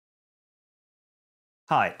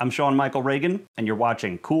Hi, I'm Sean Michael Reagan, and you're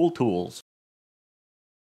watching Cool Tools.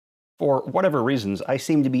 For whatever reasons, I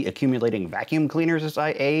seem to be accumulating vacuum cleaners as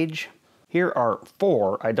I age. Here are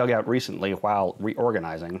 4 I dug out recently while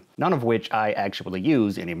reorganizing, none of which I actually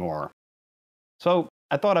use anymore. So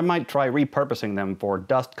I thought I might try repurposing them for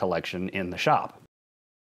dust collection in the shop.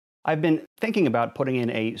 I've been thinking about putting in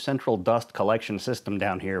a central dust collection system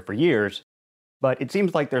down here for years, but it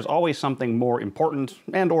seems like there's always something more important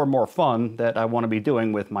and/or more fun that I want to be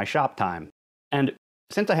doing with my shop time. And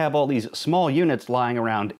since I have all these small units lying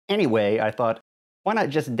around anyway, I thought, why not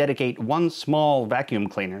just dedicate one small vacuum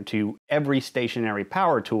cleaner to every stationary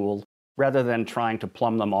power tool rather than trying to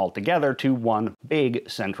plumb them all together to one big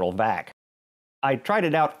central vac? I tried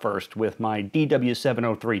it out first with my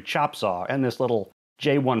DW703 chop saw and this little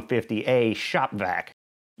J150A shop vac.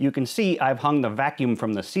 You can see I've hung the vacuum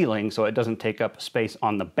from the ceiling so it doesn't take up space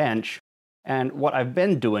on the bench, and what I've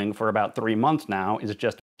been doing for about 3 months now is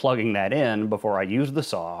just plugging that in before I use the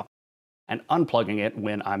saw and unplugging it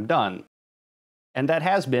when I'm done. And that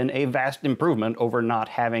has been a vast improvement over not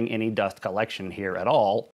having any dust collection here at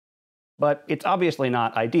all, but it's obviously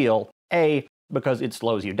not ideal, A, because it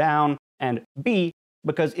slows you down, and B,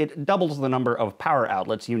 because it doubles the number of power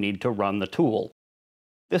outlets you need to run the tool.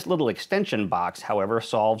 This little extension box, however,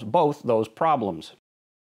 solves both those problems.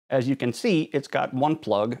 As you can see, it's got 1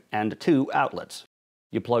 plug and 2 outlets.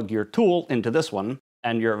 You plug your tool into this one,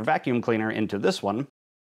 and your vacuum cleaner into this one,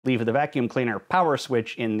 leave the vacuum cleaner power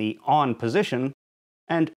switch in the on position,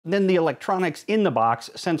 and then the electronics in the box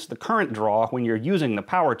sense the current draw when you're using the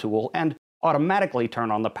power tool and automatically turn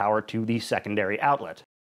on the power to the secondary outlet.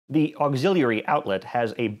 The auxiliary outlet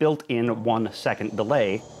has a built-in 1-second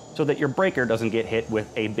delay, so that your breaker doesn't get hit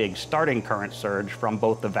with a big starting current surge from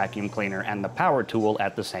both the vacuum cleaner and the power tool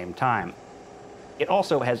at the same time. It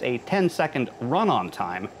also has a 10-second run-on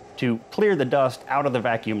time to clear the dust out of the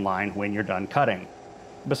vacuum line when you're done cutting.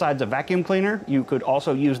 Besides a vacuum cleaner, you could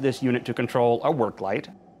also use this unit to control a work light,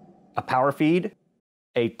 a power feed,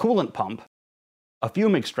 a coolant pump, a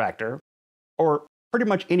fume extractor, or pretty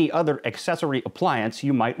much any other accessory appliance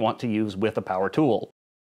you might want to use with a power tool.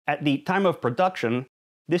 At the time of production,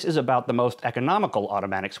 this is about the most economical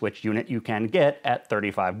automatic switch unit you can get at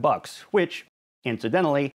 $35, which,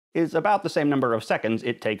 incidentally, is about the same number of seconds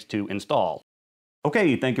it takes to install.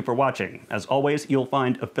 Okay, thank you for watching. As always, you'll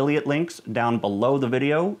find affiliate links down below the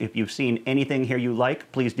video. If you've seen anything here you like,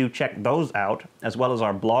 please do check those out, as well as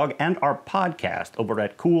our blog and our podcast over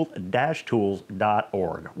at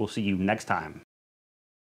cool-tools.org. We'll see you next time.